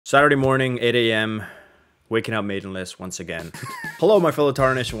Saturday morning, 8 a.m. Waking up maidenless once again. Hello, my fellow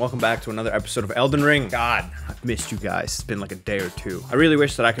Tarnished, and welcome back to another episode of Elden Ring. God, I've missed you guys. It's been like a day or two. I really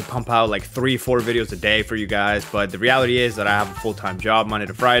wish that I could pump out like 3-4 videos a day for you guys, but the reality is that I have a full-time job Monday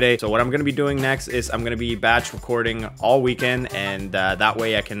to Friday. So what I'm going to be doing next is I'm going to be batch recording all weekend, and that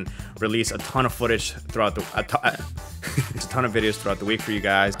way I can release a ton of footage throughout the a ton of videos throughout the week for you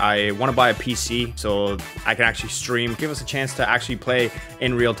guys. I want to buy a PC so I can actually stream, give us a chance to actually play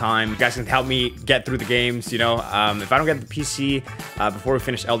in real time. You guys can help me get through the games, you know. If I don't get the PC before we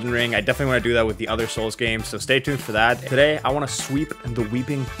finish Elden Ring, I definitely want to do that with the other Souls games, so stay tuned for that. Today, I want to sweep the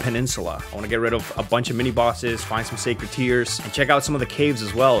Weeping Peninsula. I want to get rid of a bunch of mini bosses, find some sacred tears, and check out some of the caves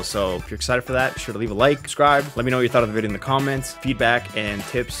as well. So if you're excited for that, be sure to leave a like, subscribe, let me know what you thought of the video in the comments. Feedback and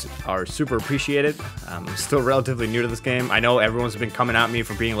tips are super appreciated. I'm still relatively new to this game. I know everyone's been coming at me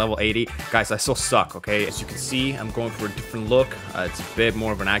for being level 80. Guys, I still suck, okay? As you can see, I'm going for a different look. It's a bit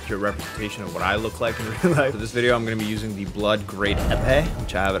more of an accurate representation of what I look like in real life. For this video, I'm going to be using the Blood Great Epee,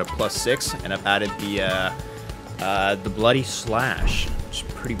 which I have at a +6, and I've added the Bloody Slash, which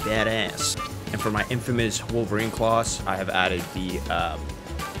is pretty badass. And for my infamous Wolverine claws, I have added the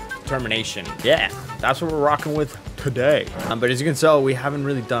Termination. Yeah, that's what we're rocking with today. But as you can tell, we haven't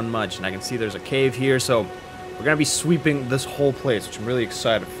really done much, and I can see there's a cave here, so we're gonna be sweeping this whole place, which I'm really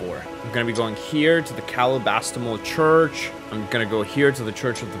excited for. I'm gonna be going here to the Calibastimal Church. I'm gonna go here to the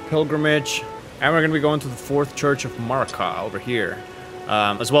Church of the Pilgrimage, and we're gonna be going to the 4th Church of Marika over here,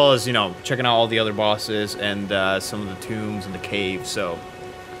 as well as, you know, checking out all the other bosses and some of the tombs and the caves. So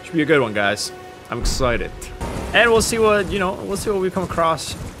should be a good one, guys. I'm excited, and we'll see what, you know, we'll see what we come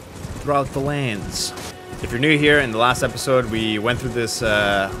across throughout the lands. If you're new here, in the last episode we went through this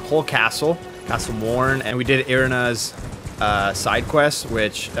whole Castle Morn, and we did Irina's side quest,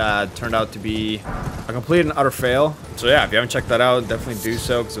 which turned out to be a complete and utter fail. So yeah, if you haven't checked that out, definitely do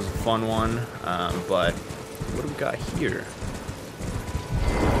so, because it was a fun one. But what do we got here?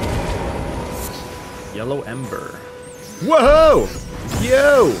 Yellow Ember. Whoa!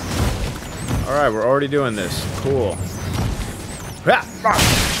 Yo! Alright, we're already doing this. Cool.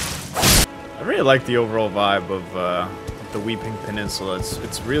 I really like the overall vibe of the Weeping Peninsula.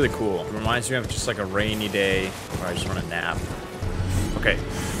 It's really cool. It reminds me of just like a rainy day where I just want to nap. Okay,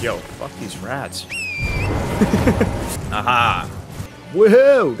 yo, fuck these rats. Aha!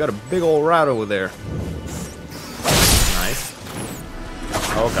 Woohoo! Got a big old rat over there. Nice.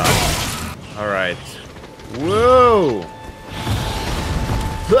 Oh god. All right. Whoa!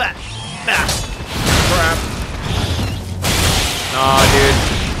 Crap. Aw, dude.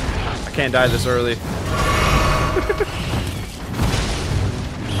 I can't die this early.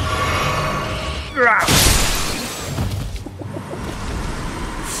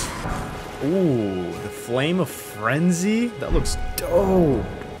 Ooh, the Flame of Frenzy? That looks dope.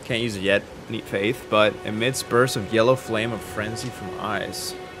 Can't use it yet, need faith, but emits bursts of yellow flame of frenzy from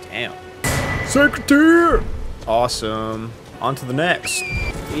eyes. Damn. Sacred Tear! Awesome. On to the next.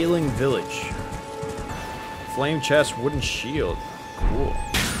 Ailing Village. Flame chest, wooden shield. Cool.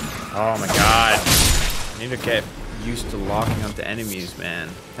 Oh my god. I need to get used to locking onto enemies, man.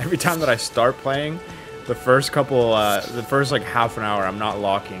 Every time that I start playing, the first like half an hour, I'm not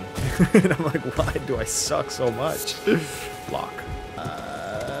locking. And I'm like, why do I suck so much? Lock.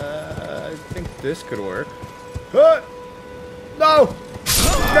 I think this could work. No!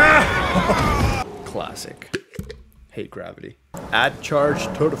 Classic. Hate gravity. Add charge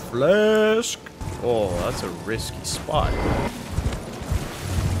to the flask. Oh, that's a risky spot.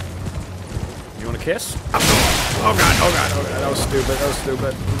 You want a kiss? Oh god, oh god, oh god, that was stupid, that was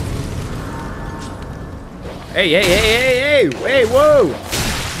stupid. Hey, hey, hey, hey, hey, hey, whoa!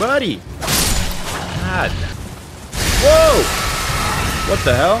 Buddy! God. Whoa! What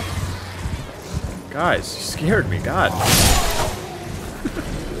the hell? Guys, you scared me, god.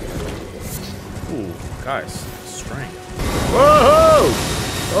 Ooh, guys, strength. Whoa!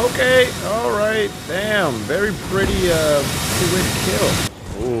 Okay, alright, damn, very pretty way to kill.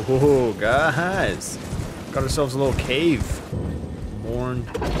 Oh, guys. Got ourselves a little cave. Morn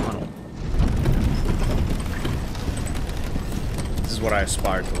tunnel. This is what I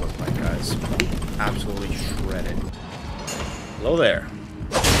aspire to look like, guys. Absolutely shredded. Hello there.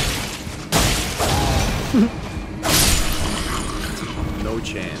 No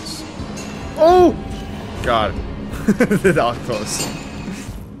chance. Oh! God. The octopus.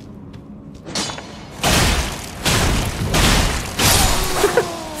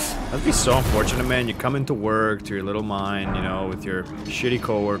 That'd be so unfortunate, man. You come into work to your little mine, you know, with your shitty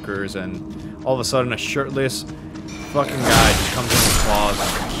coworkers, and all of a sudden a shirtless fucking guy just comes in with claws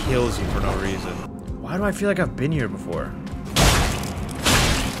and kills you for no reason. Why do I feel like I've been here before?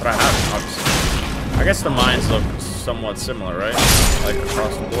 But I haven't, obviously. I guess the mines look somewhat similar, right? Like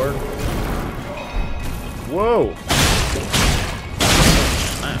across the board. Whoa!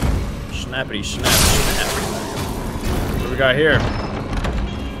 Snap. Snappity snap snap. What do we got here?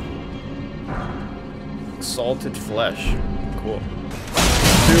 Salted flesh. Cool.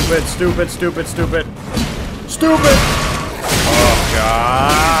 Stupid, stupid, stupid, stupid. Stupid! Oh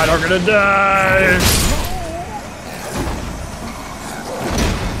god, I'm gonna die!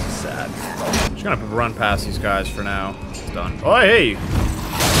 Sad. I'm just gonna run past these guys for now. It's done. Oh, hey!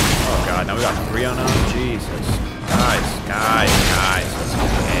 Oh god, now we got 3 on them. Jesus. Guys.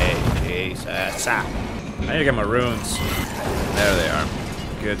 Hey, Jesus. I need to get my runes. There they are.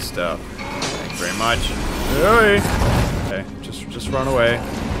 Good stuff. Thanks very much. Hey! Okay, just run away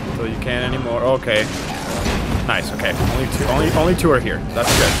until you can't anymore. Okay. Nice, okay. Only two are here.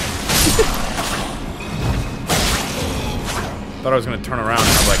 That's good. Thought I was gonna turn around and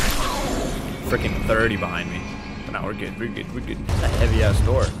have like freaking 30 behind me. But now we're good. It's a heavy ass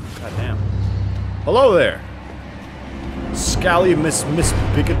door. God damn. Hello there. Scally Miss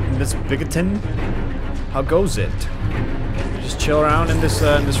Bigoton. How goes it? You just chill around in this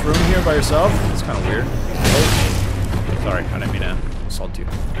room here by yourself? It's kinda weird. Oh. Sorry, I didn't mean to assault you.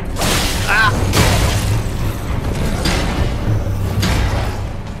 Ah!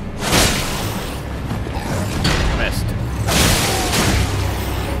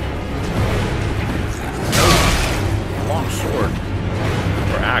 Long sword.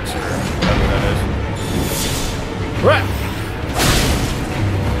 Or axe, or whatever that is. What?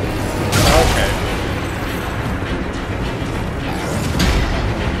 Okay.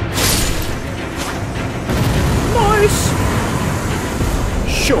 Nice!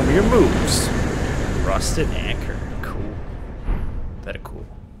 Show me your moves. Rusted anchor. Cool. That is cool.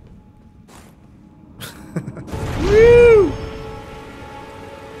 Woo!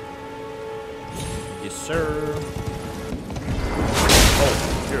 Yes, sir. Oh,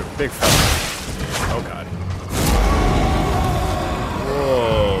 you're a big fella. Oh, God.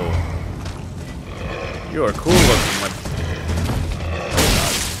 Whoa. You are cool looking, my...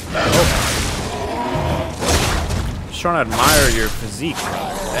 Oh, God. Just trying to admire your physique.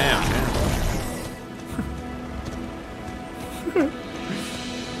 Damn, man.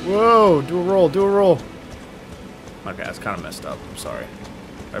 Whoa, do a roll. Okay, that's kind of messed up. I'm sorry.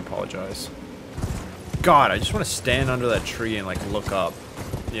 I apologize. God, I just want to stand under that tree and, like, look up.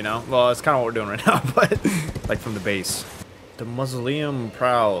 You know? Well, that's kind of what we're doing right now, but, like, from the base. The mausoleum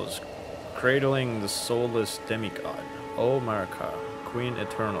prowls, cradling the soulless demigod. Oh, Marika, Queen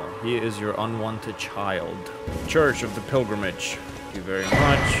Eternal, he is your unwanted child. Church of the Pilgrimage. Thank you very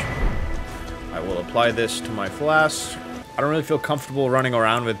much. I will apply this to my flask. I don't really feel comfortable running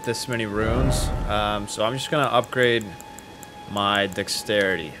around with this many runes, so I'm just gonna upgrade my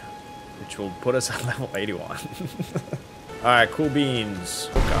dexterity, which will put us at level 81. Alright, cool beans.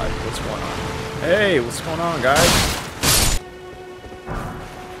 Oh god, what's going on? Hey, what's going on, guys?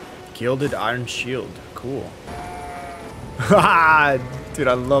 Gilded iron shield. Cool. Haha! Dude,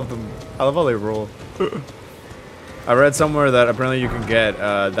 I love them. I love how they roll. I read somewhere that apparently you can get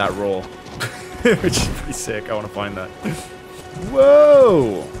that roll. Which is pretty sick. I want to find that.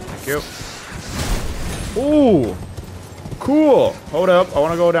 Whoa! Thank you. Ooh! Cool! Hold up. I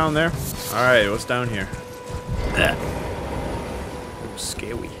want to go down there. Alright, what's down here? Ooh,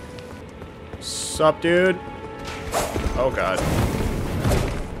 scary. Sup, dude? Oh, God.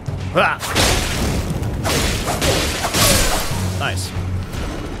 Ah! Nice.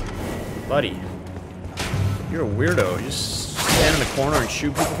 Buddy. You're a weirdo. You just stand in the corner and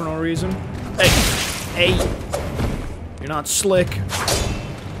shoot people for no reason? Hey! You're not slick.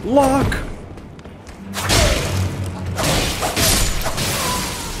 Lock!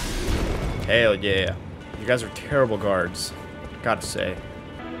 Hell yeah. You guys are terrible guards. Gotta say.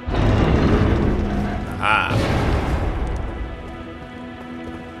 Ah.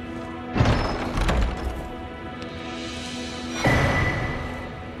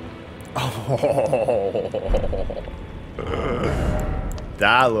 Oh.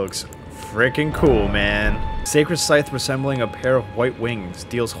 That looks freaking cool, man. Sacred Scythe resembling a pair of white wings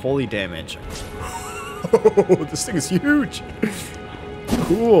deals holy damage. Oh, this thing is huge.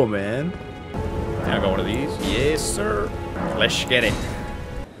 Cool, man. Can I got one of these? Yes, sir. Let's get it.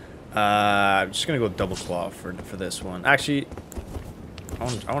 I'm just gonna go double claw for this one. Actually, I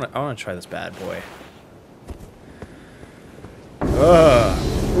want to try this bad boy.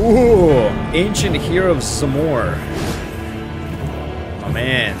 Ooh, ancient hero of Samor. Oh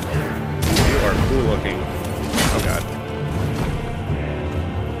man, you are cool looking. Oh god.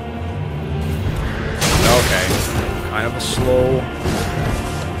 Okay, kind of a slow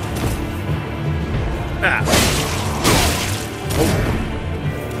Ah. Oh.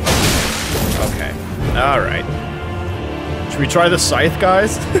 Okay. Alright. Should we try the scythe,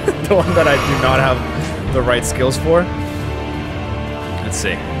 guys? The one that I do not have the right skills for? Let's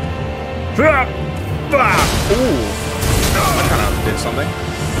see. Ooh. That kind of did something,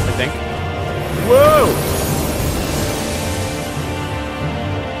 I think. Whoa!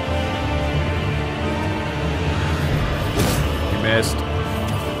 You missed.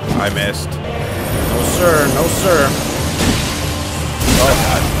 I missed. No sir, no sir. Oh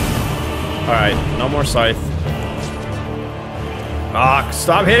god. Alright, no more scythe. Ah,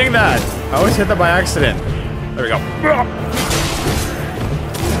 stop hitting that! I always hit that by accident. There we go.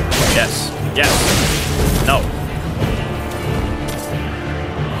 Yes. Yes. No.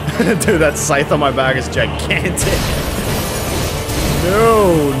 Dude, that scythe on my back is gigantic.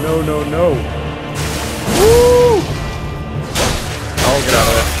 No, no, no, no. Woo! Oh, get out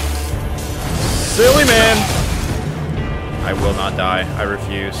of there. Silly man. I will not die. I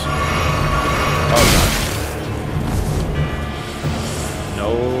refuse. Oh, God.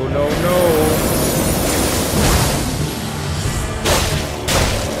 No, no, no.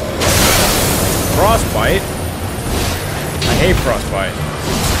 Frostbite? I hate frostbite.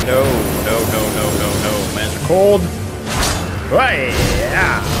 No, no, no, no, no, no. Man's are cold. Right,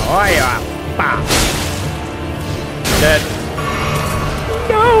 yeah. Oh, yeah. Bah. Dead.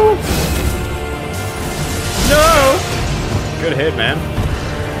 No. No. Good hit, man.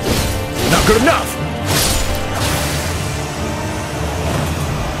 Not good enough.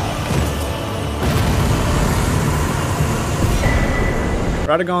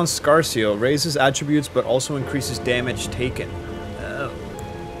 Radagon's Scar Seal raises attributes but also increases damage taken. Oh.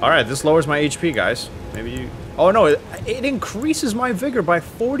 Alright, this lowers my HP, guys. Maybe you... Oh no, it increases my vigor by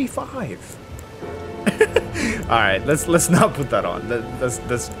 45. Alright, let's not put that on. That's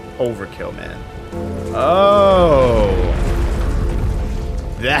overkill, man. Oh.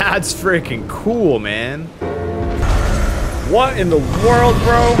 That's freaking cool, man. What in the world,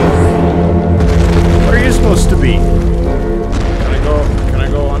 bro? What are you supposed to be? Can I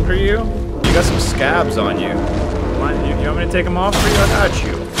go under you? You got some scabs on you. Come on, you want me to take them off for you? I got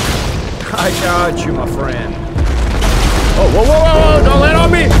you. I got you, my friend. Oh, whoa, whoa, whoa, whoa, don't land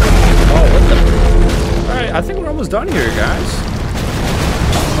on me! Oh, what the... Alright, I think we're almost done here, guys.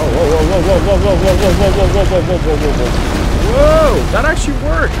 Oh, whoa, whoa, whoa, whoa, whoa, whoa, whoa, whoa, whoa, whoa, whoa, whoa, whoa, whoa, whoa. Whoa, that actually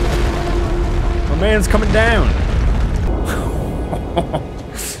worked. My man's coming down.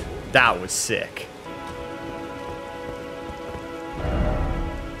 That was sick.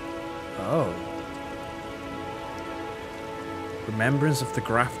 Oh. Remembrance of the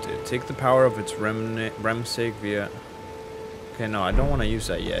Grafted. Take the power of its remsake via... Okay, no, I don't want to use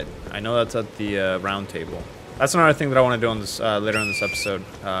that yet. I know that's at the round table. That's another thing that I want to do on this later in this episode.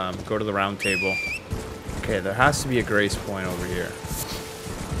 Go to the round table. Okay, there has to be a grace point over here.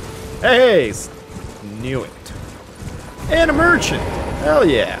 Hey! Knew it. And a merchant! Hell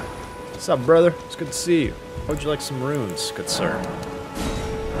yeah! What's up, brother? It's good to see you. How'd you like some runes, good sir?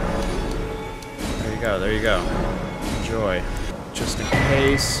 There you go, there you go. Enjoy. Just in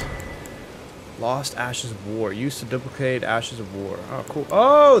case. Lost Ashes of War. Used to duplicate Ashes of War. Oh, cool.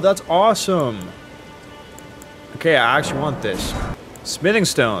 Oh, that's awesome! Okay, I actually want this. Smithing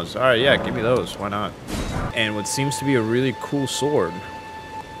stones. Alright, yeah, give me those. Why not? And what seems to be a really cool sword.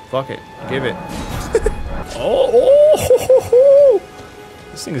 Fuck it. Give it. Oh!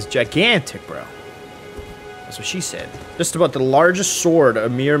 This thing is gigantic, bro. That's what she said. Just about the largest sword a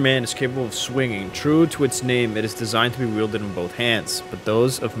mere man is capable of swinging. True to its name, it is designed to be wielded in both hands, but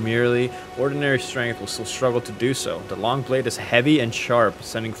those of merely ordinary strength will still struggle to do so. The long blade is heavy and sharp,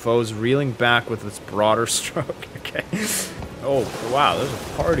 sending foes reeling back with its broader stroke. Okay. Oh, wow, there's a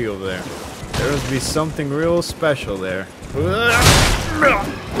party over there. There must be something real special there.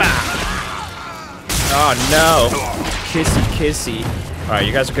 Oh, no. Kissy, kissy. Alright,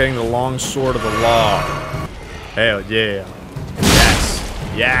 you guys are getting the long sword of the law. Hell yeah. Yes.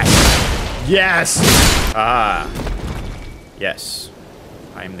 Yes. Yes. Ah. Yes.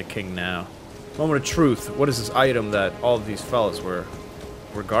 I am the king now. Moment of truth. What is this item that all of these fellas were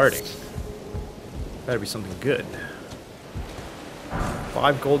guarding? Better be something good.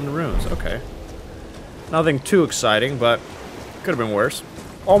 5 golden runes. Okay. Nothing too exciting, but could have been worse.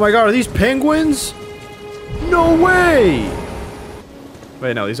 Oh my god, are these penguins? No way!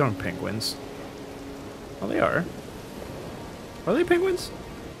 Wait, no, these aren't penguins. Oh, they are. Are they penguins?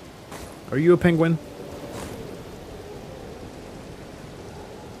 Are you a penguin?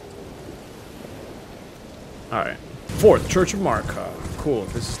 Alright. 4th, Church of Marika. Cool.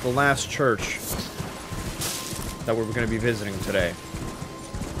 This is the last church that we're going to be visiting today.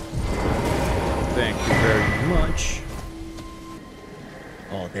 I Thank you very much.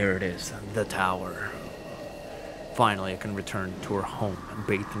 Oh, there it is. The tower. Finally, I can return to her home and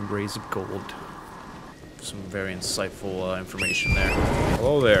bathe in rays of gold. Some very insightful information there.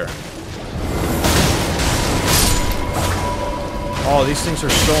 Hello there. Oh, these things are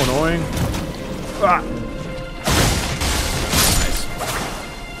so annoying. Ah. Nice.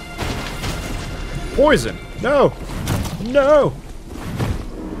 Poison! No! No!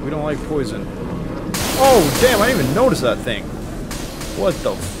 We don't like poison. Oh, damn, I didn't even notice that thing. What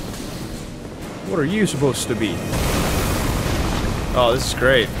the f... What are you supposed to be? Oh, this is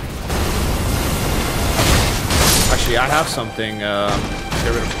great. Actually, I have something to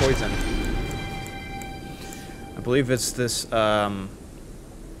get rid of poison. I believe it's this, I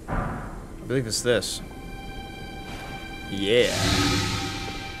believe it's this. Yeah.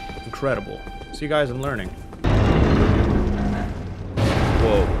 Incredible. See, guys, I'm learning.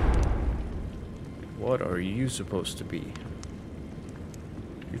 Whoa. What are you supposed to be?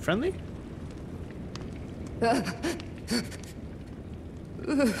 You friendly? I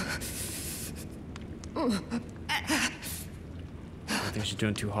think she's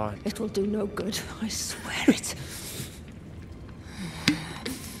doing too hot. It will do no good, I swear it.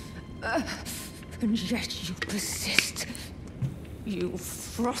 And yet you persist. You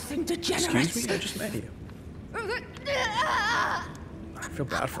frothing degenerates. Excuse me? I just met you. I feel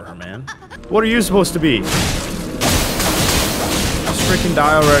bad for her, man. What are you supposed to be? Just freaking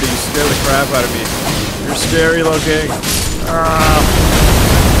die already. You scare the crap out of me. You're scary looking. Ah.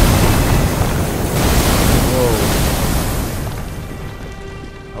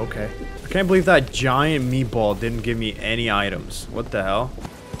 Whoa. Okay. I can't believe that giant meatball didn't give me any items. What the hell?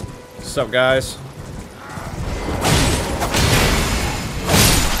 What's up, guys?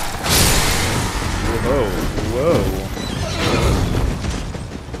 Whoa. Whoa.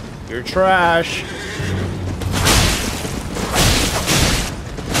 You're trash.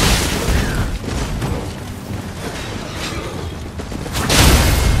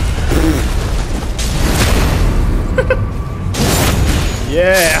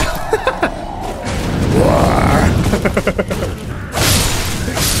 Yeah.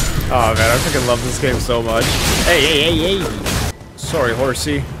 Oh man, I freaking love this game so much. Hey, hey, hey, hey. Sorry,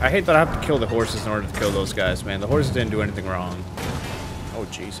 horsey. I hate that I have to kill the horses in order to kill those guys, man. The horses didn't do anything wrong. Oh,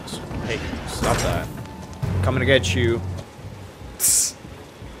 Jesus. Hey, stop that. Coming to get you.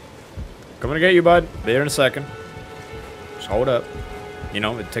 Coming to get you, bud. Be there in a second. Just hold up. You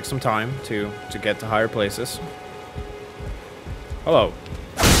know, it takes some time to get to higher places. Hello.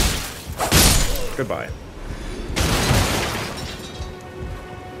 Goodbye.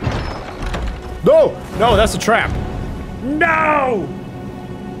 No! No, that's a trap. No!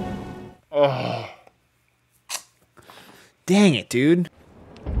 Oh. Dang it, dude.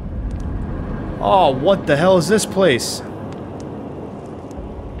 Oh, what the hell is this place?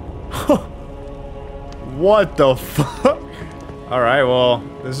 What the fuck? Alright, well,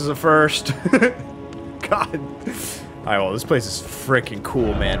 this is a first. God. Alright, well, this place is freaking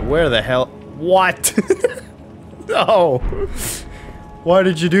cool, man. Where the hell? What? No. Why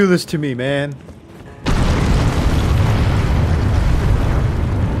did you do this to me, man?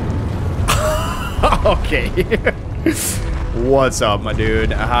 Okay. What's up, my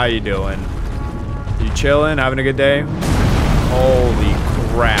dude? How you doing? You chilling? Having a good day? Holy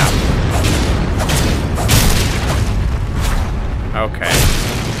crap. Okay.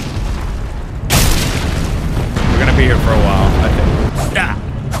 We're gonna be here for a while, I think. Ah!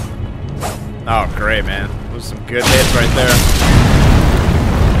 Oh, great, man. Those are some good hits right there.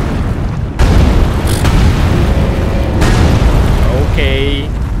 Okay.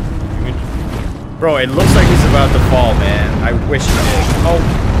 Bro, it looks like he's about to fall, man. I wish he did. Oh,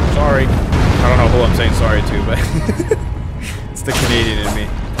 sorry. I don't know who I'm saying sorry to, but it's the Canadian in me.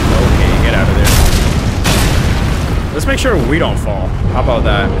 Okay, get out of there. Let's make sure we don't fall. How about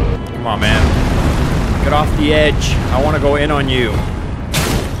that? Come on, man. Get off the edge. I want to go in on you.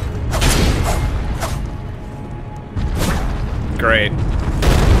 Great.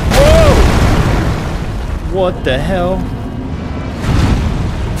 Whoa! What the hell?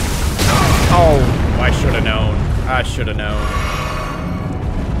 Oh, I should have known. I should have known.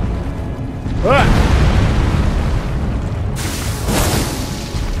 Ah!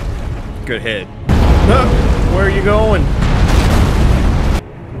 Good hit. Ah, where are you going?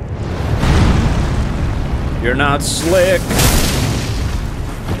 You're not slick.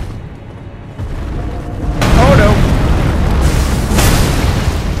 Oh no.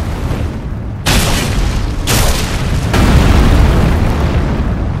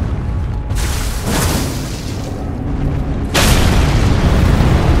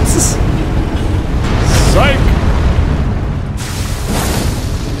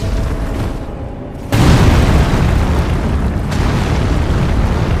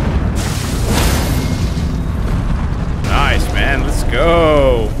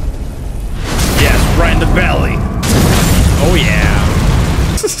 go. Yes, right in the belly. Oh yeah.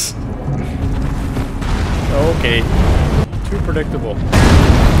 Okay. Too predictable.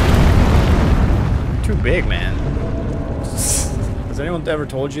 Too big, man. Has anyone ever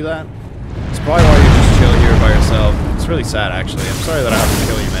told you that? It's probably why you just chill here by yourself. It's really sad, actually. I'm sorry that I have to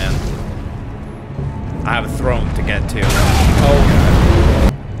kill you, man. I have a throne to get to. Oh, God.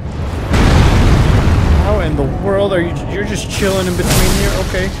 How in the world are you? You're just chilling in between here?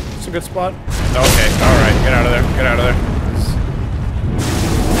 Okay, it's a good spot. Okay, alright. Get out of there. Get out of there.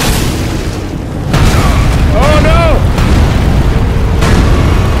 Oh, no!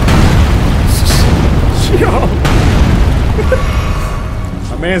 Yo!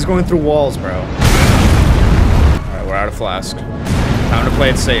 My man's going through walls, bro. Alright, we're out of flask. Time to play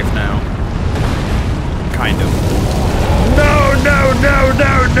it safe now. Kind of. No, no, no,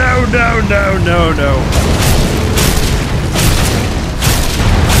 no, no, no, no, no, no.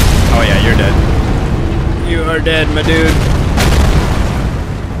 Oh yeah, you're dead. You are dead, my dude.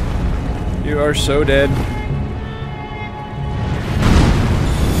 You are so dead.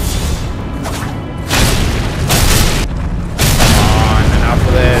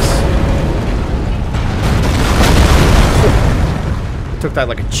 Took that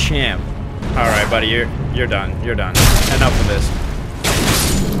like a champ. All right, buddy, you're done. You're done. Enough of this.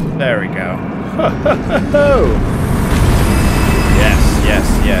 There we go. Yes, yes,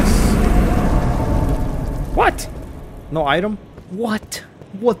 yes. What? No item? What?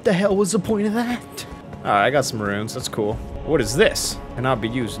 What the hell was the point of that? All right, I got some runes. That's cool. What is this? Cannot be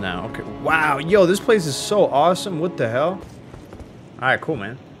used now. Okay. Wow, yo, this place is so awesome. What the hell? All right, cool,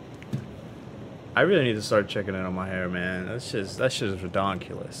 man. I really need to start checking in on my hair, man. That's just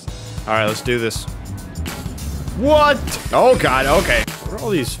ridiculous. All right, let's do this. What? Oh God. Okay. What are all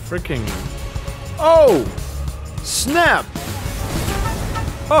these freaking? Oh, snap!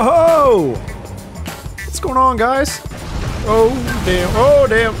 Oh, what's going on, guys? Oh damn! Oh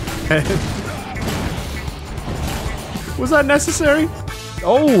damn! Was that necessary?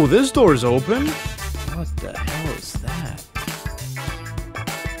 Oh, this door's open. What the